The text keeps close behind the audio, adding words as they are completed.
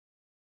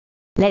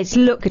Let's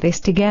look at this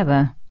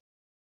together.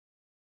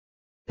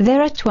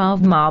 There are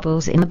 12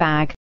 marbles in the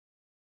bag.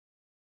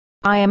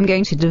 I am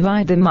going to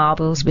divide the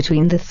marbles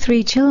between the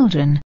 3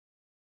 children.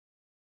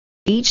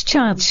 Each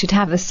child should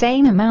have the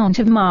same amount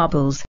of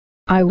marbles.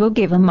 I will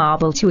give a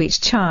marble to each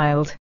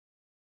child.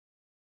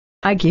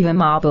 I give a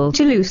marble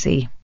to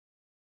Lucy,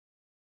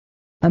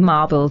 a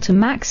marble to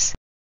Max,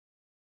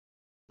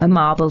 a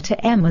marble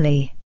to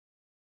Emily.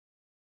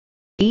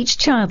 Each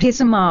child has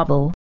a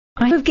marble.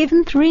 I have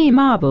given 3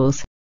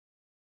 marbles.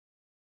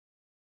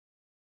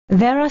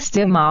 There are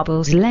still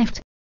marbles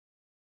left,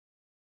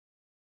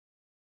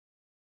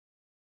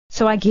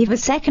 so I give a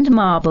second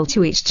marble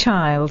to each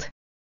child.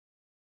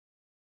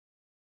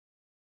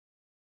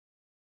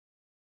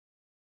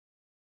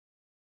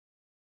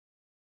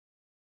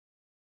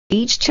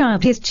 Each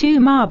child has 2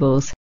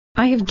 marbles.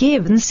 I have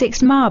given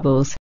 6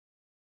 marbles.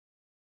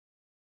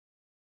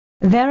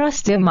 There are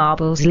still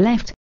marbles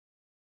left,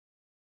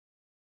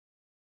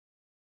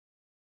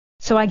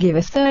 so I give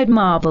a third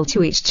marble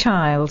to each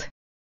child.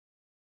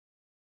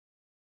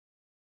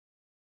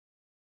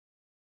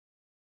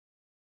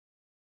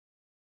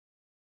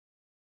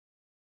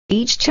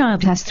 Each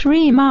child has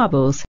 3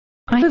 marbles.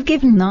 I have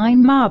given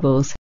 9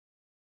 marbles.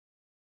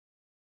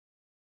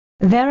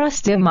 There are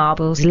still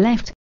marbles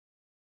left,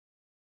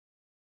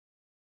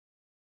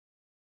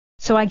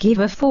 so I give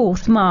a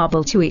fourth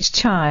marble to each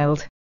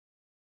child.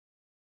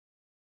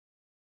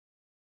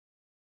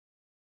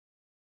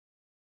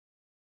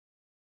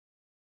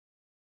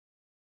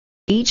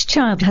 Each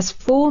child has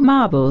 4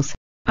 marbles.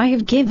 I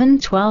have given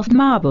 12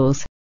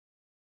 marbles.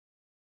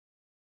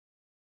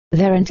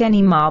 There aren't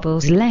any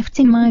marbles left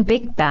in my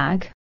big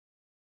bag.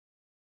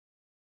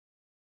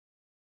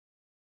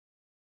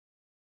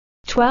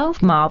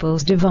 12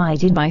 marbles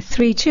divided by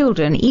 3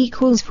 children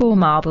equals 4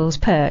 marbles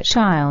per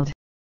child.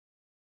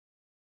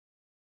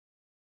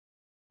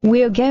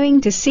 We are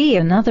going to see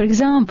another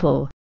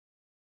example.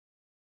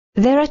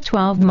 There are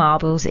 12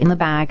 marbles in the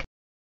bag.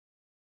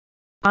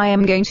 I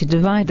am going to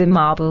divide the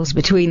marbles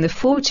between the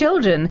 4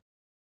 children.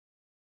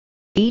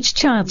 Each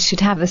child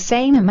should have the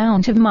same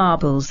amount of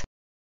marbles.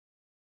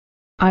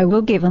 I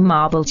will give a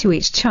marble to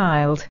each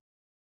child.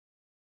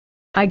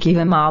 I give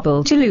a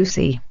marble to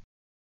Lucy,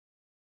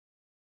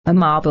 a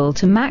marble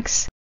to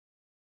Max,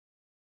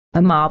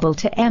 a marble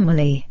to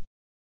Emily,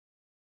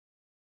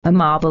 a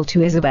marble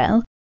to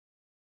Isabel.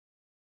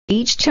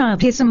 Each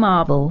child has a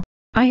marble.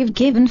 I have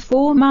given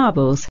 4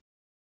 marbles.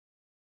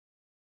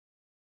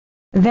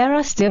 There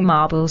are still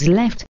marbles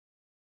left,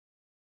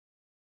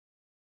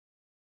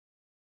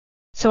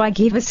 so I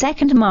give a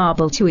second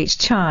marble to each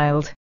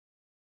child.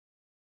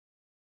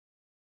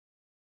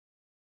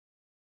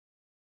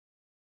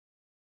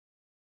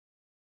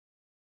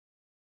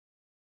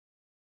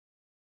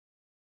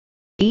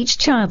 Each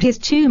child has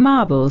 2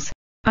 marbles.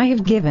 I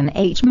have given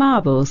 8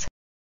 marbles.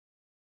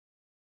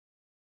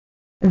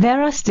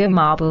 There are still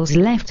marbles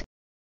left,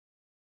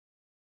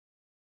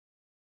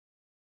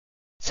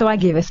 so I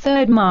give a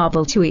third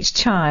marble to each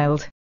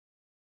child.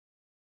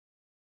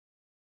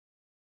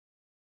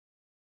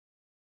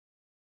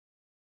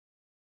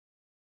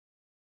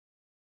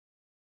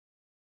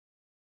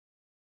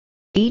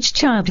 Each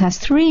child has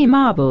 3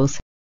 marbles.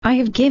 I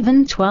have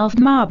given 12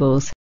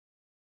 marbles.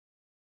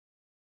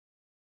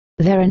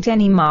 There aren't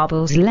any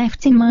marbles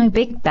left in my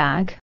big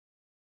bag.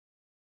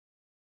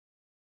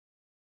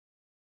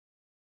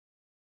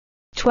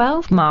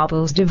 12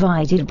 marbles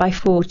divided by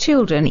 4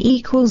 children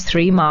equals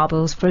 3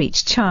 marbles for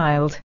each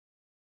child.